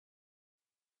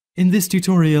In this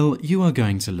tutorial, you are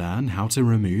going to learn how to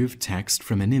remove text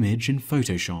from an image in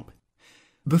Photoshop.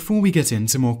 Before we get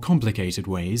into more complicated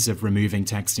ways of removing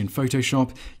text in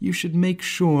Photoshop, you should make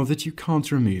sure that you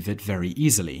can't remove it very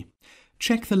easily.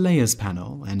 Check the Layers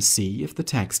panel and see if the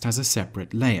text has a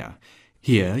separate layer.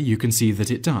 Here you can see that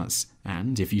it does,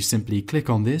 and if you simply click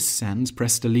on this and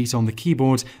press Delete on the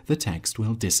keyboard, the text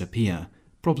will disappear.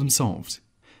 Problem solved.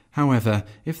 However,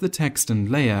 if the text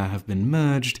and layer have been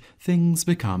merged, things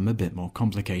become a bit more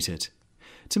complicated.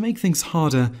 To make things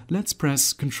harder, let's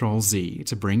press Ctrl-Z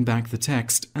to bring back the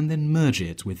text and then merge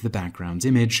it with the background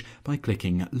image by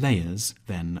clicking Layers,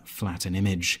 then Flatten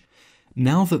Image.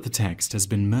 Now that the text has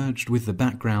been merged with the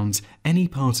background, any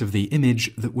part of the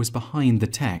image that was behind the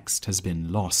text has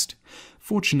been lost.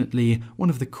 Fortunately, one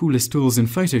of the coolest tools in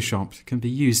Photoshop can be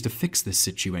used to fix this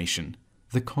situation: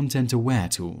 the Content Aware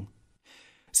tool.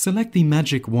 Select the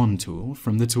Magic Wand tool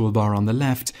from the toolbar on the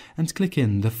left and click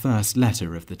in the first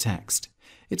letter of the text.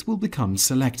 It will become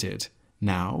selected.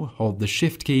 Now hold the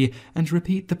Shift key and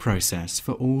repeat the process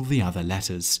for all the other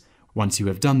letters. Once you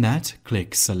have done that,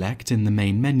 click Select in the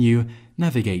main menu,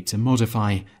 navigate to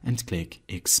Modify and click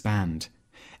Expand.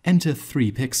 Enter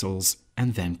 3 pixels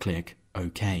and then click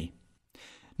OK.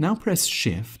 Now press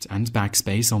Shift and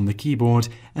Backspace on the keyboard,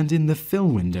 and in the Fill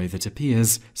window that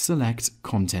appears, select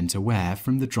Content Aware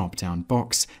from the drop-down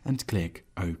box and click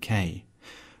OK.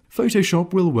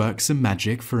 Photoshop will work some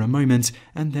magic for a moment,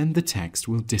 and then the text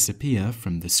will disappear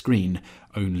from the screen.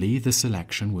 Only the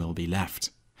selection will be left.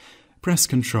 Press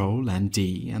Ctrl and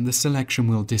D and the selection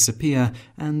will disappear,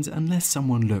 and unless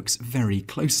someone looks very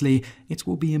closely, it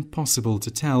will be impossible to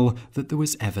tell that there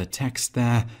was ever text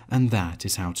there, and that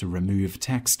is how to remove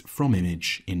text from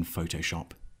image in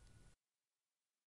Photoshop.